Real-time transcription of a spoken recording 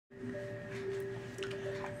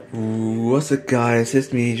What's up, guys?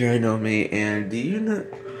 It's me, Me, and do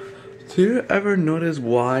you ever notice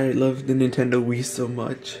why I love the Nintendo Wii so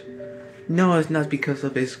much? No, it's not because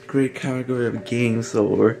of its great category of games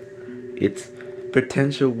or its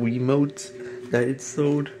potential Wiimotes that it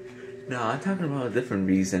sold. No, I'm talking about a different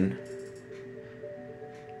reason.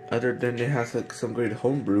 Other than it has like some great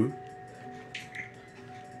homebrew.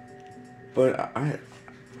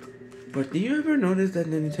 But do you ever notice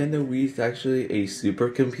that the Nintendo Wii is actually a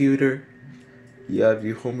supercomputer? Yeah, if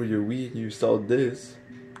you homebrew your Wii and you install this,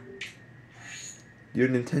 your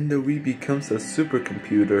Nintendo Wii becomes a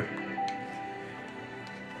supercomputer.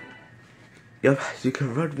 Yep, you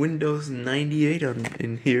can run Windows 98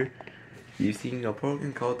 in here using a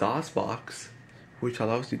program called DOSBox, which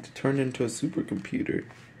allows you to turn it into a supercomputer.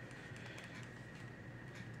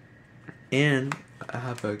 And I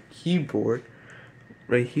have a keyboard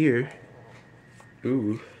right here.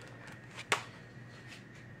 Ooh.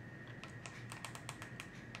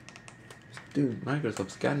 Dude,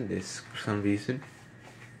 Microsoft scanned this for some reason.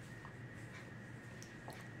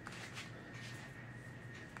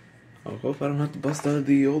 I hope I don't have to bust out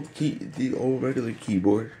the old regular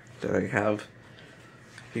keyboard that I have,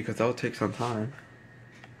 because that'll take some time.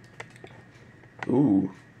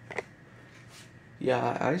 Ooh.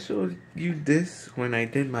 Yeah, I showed you this when I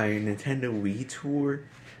did my Nintendo Wii tour,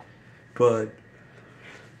 but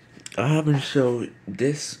I haven't showed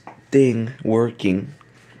this thing working.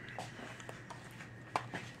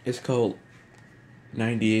 It's called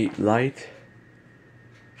 98 Lite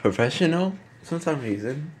Professional. For some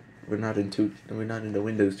reason, we're not in the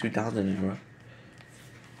Windows 2000 era.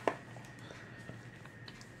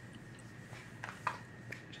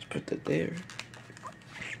 Just put that there.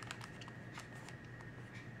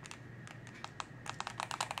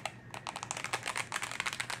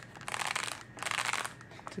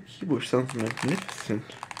 The keyboard sounds magnificent.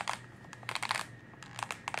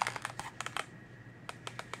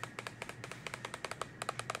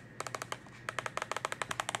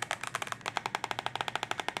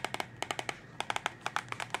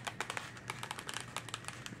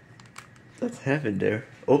 That's heaven there.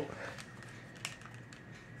 Oh.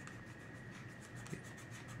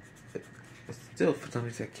 Still, for some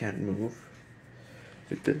reason, I can't move.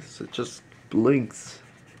 Like this, it just blinks.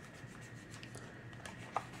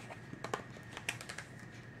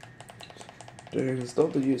 Did I install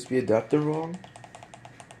the USB adapter wrong?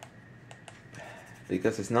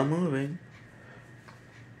 Because it's not moving.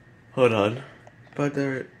 Hold on. Hold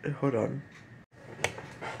on.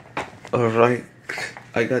 Alright.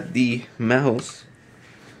 I got the mouse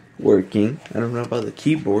working. I don't know about the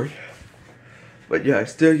keyboard. But yeah, I'm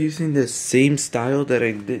still using the same style that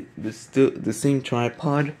I did. The same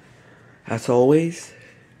tripod as always.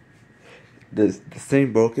 The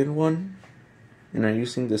same broken one. And I'm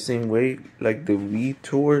using the same way like the Wii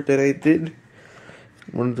tour that I did.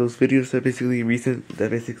 One of those videos that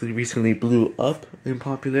basically recently blew up in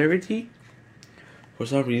popularity. For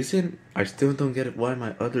some reason, I still don't get why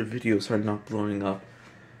my other videos are not blowing up.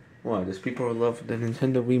 Why? Does people love the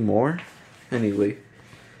Nintendo Wii more? Anyway,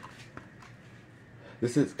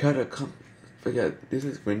 this is this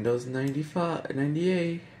is Windows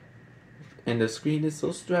 98, and the screen is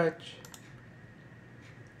so stretched.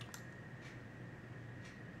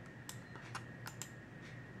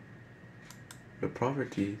 The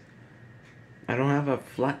properties. I don't have a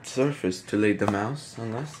flat surface to lay the mouse,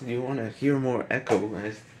 unless you want to hear more echo,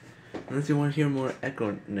 guys. Unless you want to hear more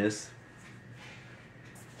echo-ness.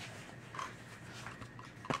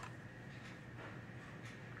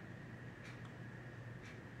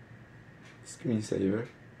 Screensaver.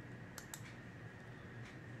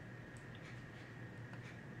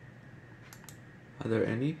 Are there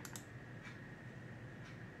any?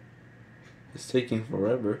 It's taking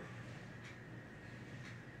forever.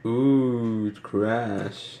 Ooh, it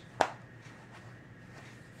crashed.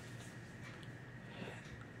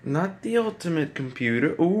 Not the ultimate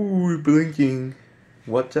computer. Ooh, blinking.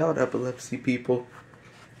 Watch out, epilepsy people.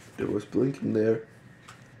 There was blinking there.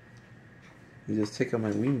 You just take out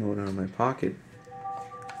my Wiimote out of my pocket.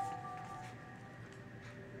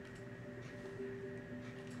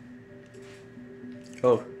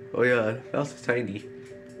 Oh yeah, that was tiny.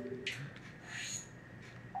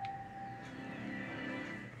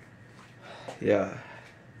 Yeah.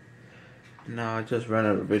 No, I just ran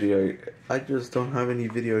out of video. I just don't have any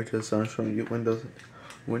video, just I'm showing you Windows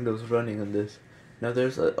running on this. Now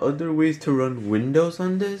there's other ways to run Windows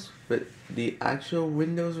on this, but the actual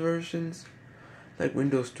Windows versions, like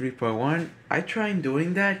Windows 3.1, I tried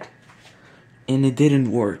doing that, and it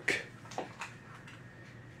didn't work.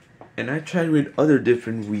 And I tried with other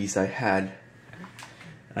different Wiis I had,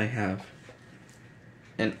 I have.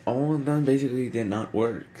 And all of them basically did not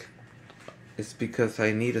work. It's because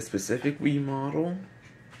I need a specific remodel.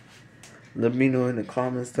 Let me know in the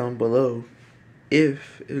comments down below.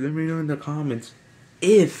 Let me know in the comments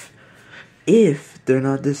if they're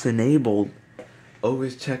not disenabled.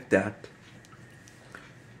 Always check that.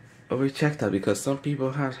 Always check that, because some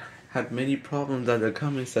people have had many problems that the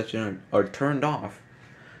comment section are turned off,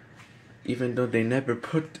 even though they never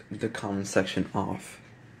put the comment section off.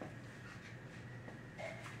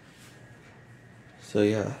 So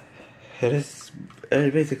yeah, it is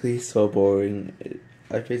basically so boring.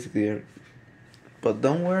 But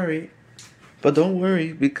don't worry,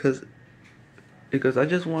 because I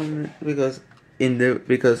just wanted, because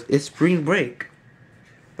it's spring break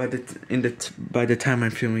by the time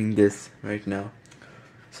I'm filming this right now.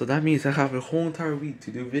 So that means I have a whole entire week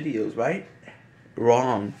to do videos, right?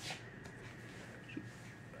 Wrong.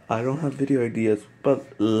 I don't have video ideas, but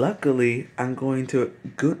luckily I'm going to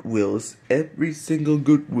Goodwills, every single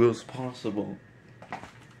Goodwills possible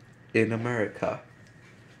in America.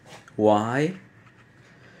 Why?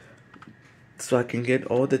 So I can get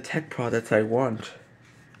all the tech products I want.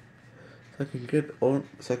 So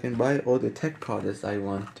I can buy all the tech products I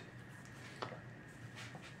want.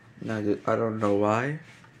 Now I don't know why.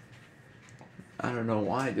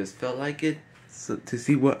 I just felt like it. So to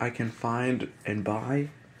see what I can find and buy.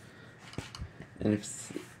 And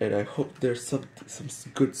I hope there's some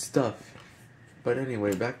good stuff. But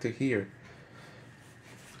anyway, back to here.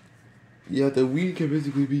 Yeah, the Wii can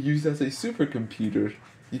basically be used as a supercomputer.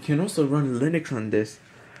 You can also run Linux on this.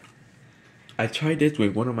 I tried this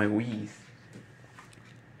with one of my Wiis.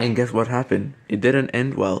 And guess what happened? It didn't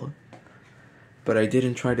end well. But I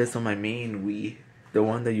didn't try this on my main Wii. The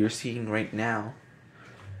one that you're seeing right now.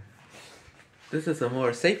 This is a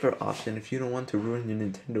more safer option if you don't want to ruin your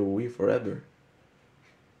Nintendo Wii forever.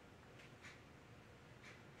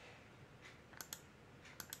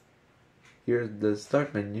 Here's the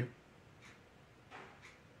start menu.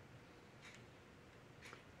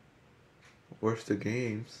 Where's the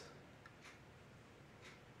games?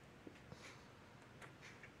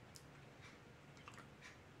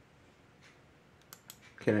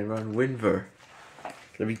 Can I run Winver?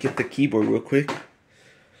 Let me get the keyboard real quick.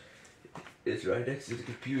 It's right next to the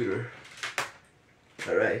computer.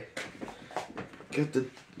 Alright. Get the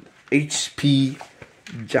HP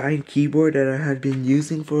giant keyboard that I had been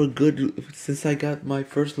using since I got my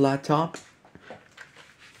first laptop.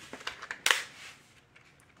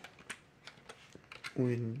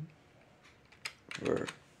 Winver.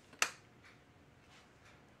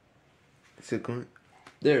 Is it going?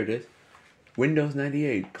 There it is. Windows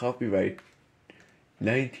 98, copyright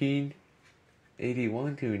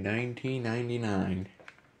 1981 to 1999.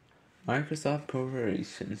 Microsoft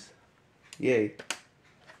Corporations. Yay.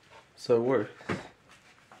 So it works.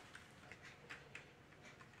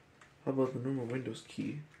 How about the normal Windows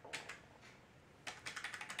key?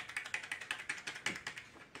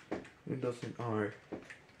 Windows and R.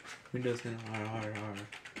 Windows and R.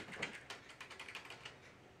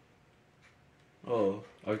 Oh,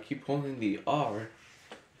 I keep holding the R.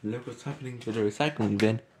 Look what's happening to the recycling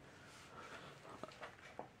bin.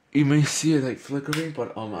 You may see it like flickering,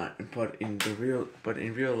 but in real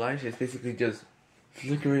life, it's basically just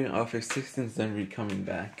flickering off existence, then coming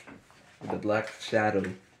back with a black shadow.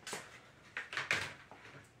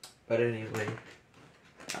 But anyway,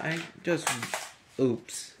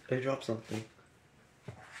 oops, I dropped something.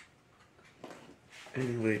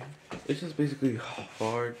 Anyway, it's just basically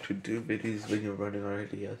hard to do videos when you're running out of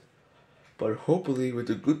ideas. But hopefully with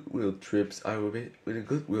the Goodwill trips, with a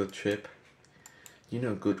Goodwill trip, you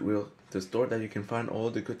know Goodwill, the store that you can find all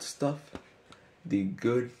the good stuff, the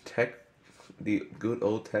good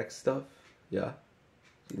old tech stuff. Yeah,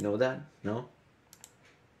 you know that? No?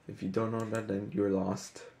 If you don't know that, then you're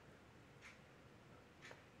lost.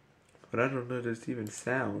 But I don't know if there's even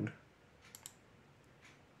sound.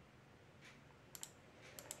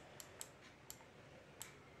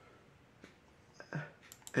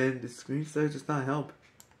 And the screen size does not help.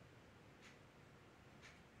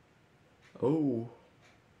 Oh.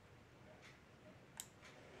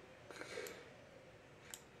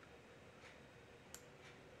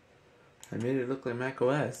 I made it look like Mac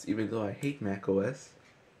OS, even though I hate Mac OS.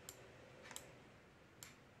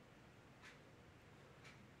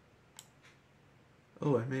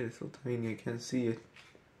 Oh, I made it so tiny I can't see it.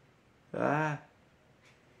 Ah.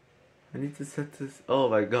 I need to set this. Oh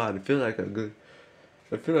my god, I feel like I'm gonna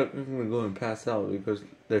go and pass out because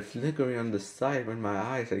they're flickering on the side when my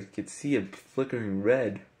eyes, I could see it flickering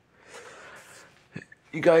red.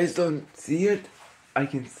 You guys don't see it? I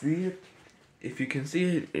can see it. if you can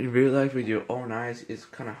see it in real life with your own eyes, it's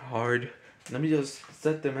kind of hard. Let me just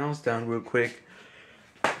set the mouse down real quick.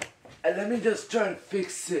 And let me just try to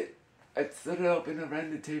fix it. I set it up in a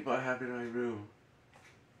random table I have in my room.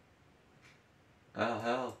 Oh,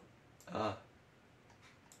 hell.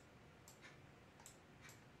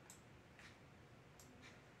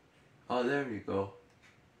 Oh, there we go.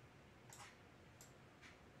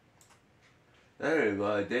 There we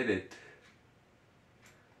go, I did it.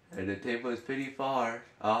 And the table is pretty far.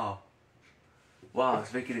 Oh. Wow,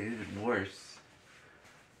 it's making it even worse.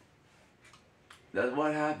 That's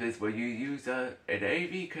what happens when you use an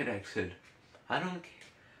AV connection. I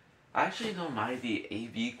actually don't mind the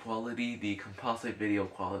AV quality, the composite video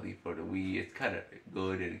quality for the Wii. It's kind of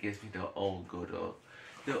good and it gives me the old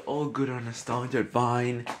good on a standard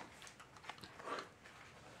Vine.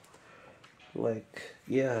 Like,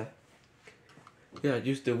 yeah. Yeah, I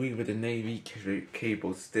use the Wii with an AV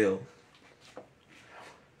cable still.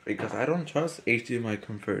 Because I don't trust HDMI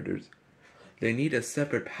converters. They need a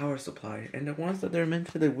separate power supply, and the ones that are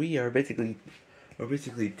meant for the Wii are basically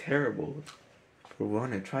terrible. For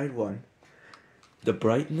one, I tried one. The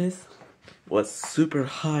brightness was super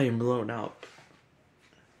high and blown out.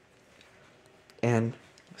 And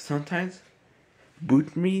sometimes,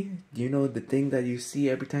 boot me, you know the thing that you see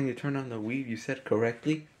every time you turn on the Wii you set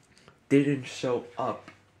correctly, didn't show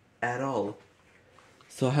up at all.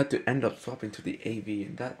 So I had to end up swapping to the AV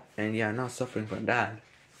and yeah, I'm not suffering from that.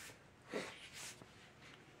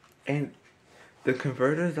 And the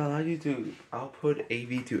converters that allow you to output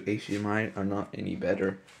AV to HDMI are not any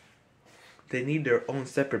better. They need their own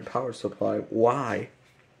separate power supply. Why?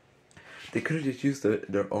 They could have just used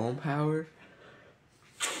their own power.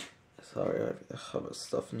 Sorry, I have a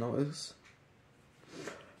stuffed nose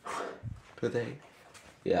today.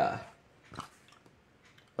 Yeah.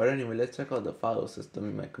 But anyway, let's check out the file system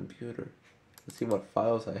in my computer. Let's see what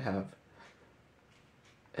files I have.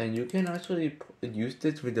 And you can actually use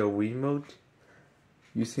this with the Wiimote,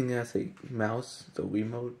 using it as a mouse, the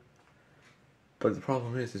Wiimote. But the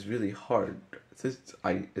problem is, it's really hard. Since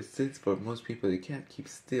for most people, they can't keep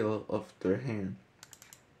still of their hand.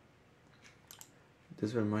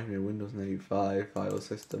 This reminds me of Windows 95 file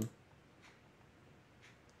system.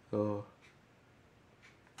 Oh.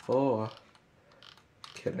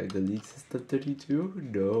 Can I delete System 32?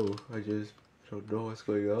 No, I don't know what's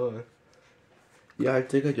going on. Yeah, I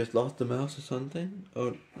think I just lost the mouse or something.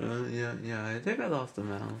 Oh, yeah, I think I lost the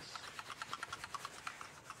mouse.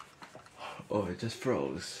 Oh, it just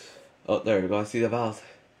froze. Oh, there we go, I see the mouse.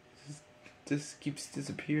 This keeps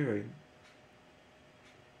disappearing.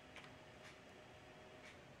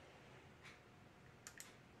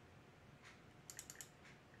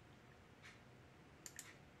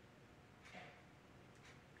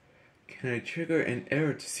 Can I trigger an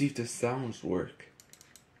error to see if the sounds work?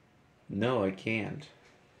 No, I can't.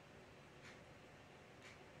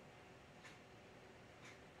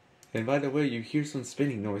 And by the way, you hear some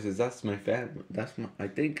spinning noises. That's my fan. I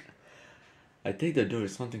think they're doing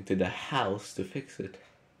something to the house to fix it.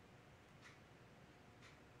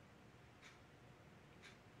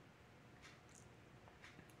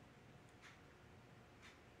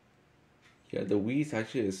 Yeah, the Wii is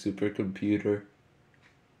actually a supercomputer.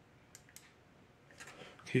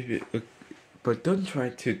 But don't try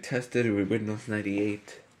to test it with Windows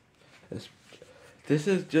 98. This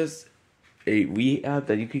is just a Wii app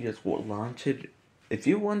that you can just launch it. If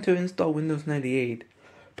you want to install Windows 98,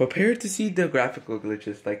 prepare to see the graphical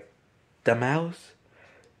glitches, like the mouse.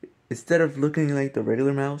 Instead of looking like the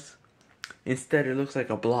regular mouse, instead it looks like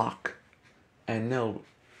a block. And no,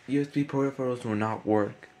 USB peripherals will not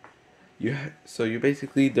work. So you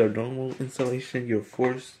basically, the normal installation, you're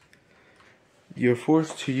forced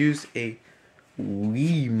to use a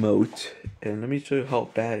Wiimote. And let me show you how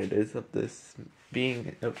bad it is of this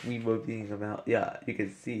being a Wiimote being about. Yeah, you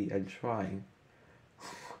can see I'm trying.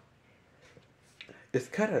 It's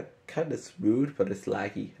kind of smooth, but it's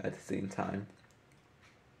laggy at the same time.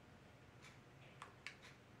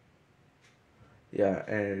 Yeah,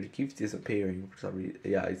 and it keeps disappearing for some reason.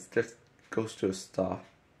 Yeah, it just goes to a stop.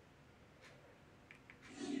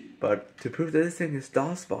 But to prove that this thing is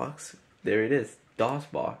DOSBox, there it is,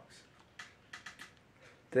 DOSBox.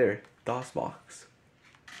 There, DOSBox.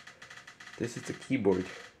 This is the keyboard.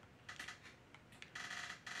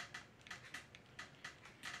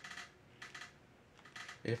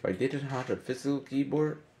 If I didn't have a physical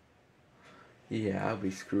keyboard, yeah, I'll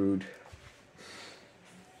be screwed.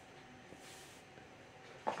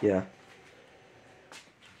 Yeah.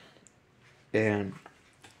 And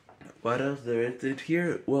what else there is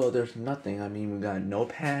here? Well, there's nothing. I mean, we got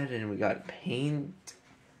Notepad and we got Paint.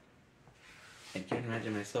 I can't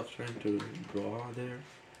imagine myself trying to draw there.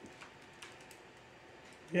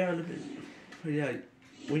 Yeah, yeah.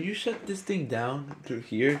 When you shut this thing down to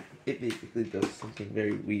here, it basically does something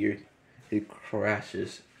very weird. It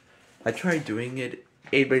crashes. I tried doing it.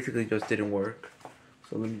 It basically just didn't work.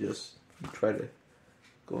 So let me just try to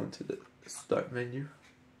go into the start menu.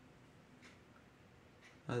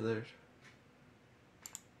 Others.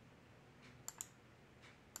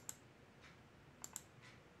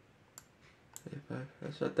 If I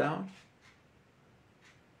press that down.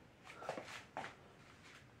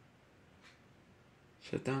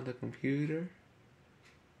 Shut down the computer.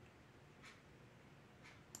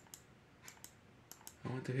 I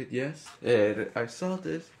want to hit yes. And I saw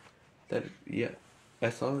this. I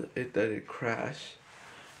saw it that it crashed.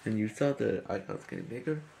 And you saw the icons getting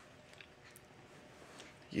bigger.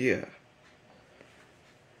 Yeah.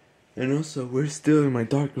 And also, we're still in my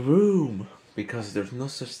dark room. Because there's no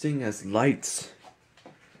such thing as lights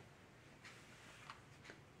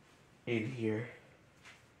in here.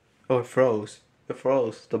 Oh, it froze. It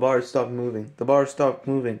froze. The bar stopped moving. The bar stopped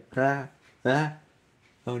moving. Ah.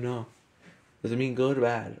 Oh no. Does it mean good or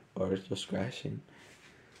bad? Or it's just crashing?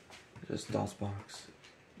 Just DOSBox.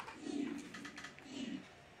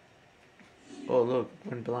 Oh look,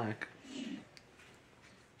 went black.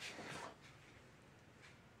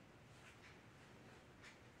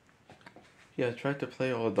 Yeah, I tried to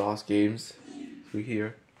play all DOS games through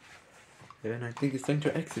here. And I think it's time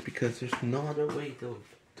to exit because there's no other way to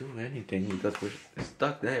do anything because we're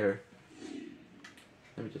stuck there.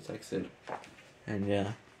 Let me just exit. And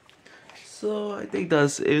yeah. So I think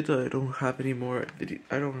that's it. I don't have any more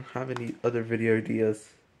I don't have any other video ideas.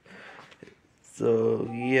 So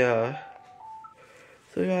yeah.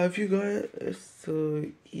 So yeah, if you guys so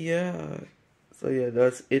yeah,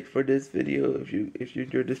 that's it for this video. If you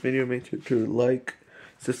enjoyed this video, make sure to like,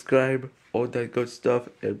 subscribe, all that good stuff,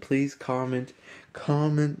 and please comment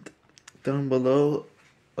down below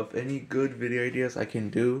of any good video ideas I can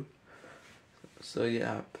do. So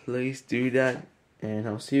yeah, please do that, and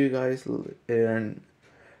I'll see you guys. And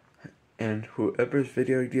whoever's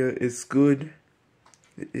video idea is good,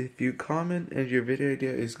 if you comment and your video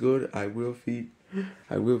idea is good, I will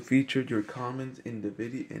feature your comments in the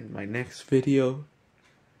video in my next video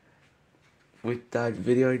with that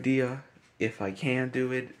video idea if I can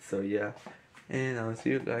do it. So yeah, and I'll see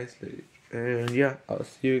you guys later. And yeah, I'll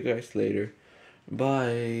see you guys later.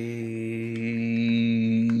 Bye.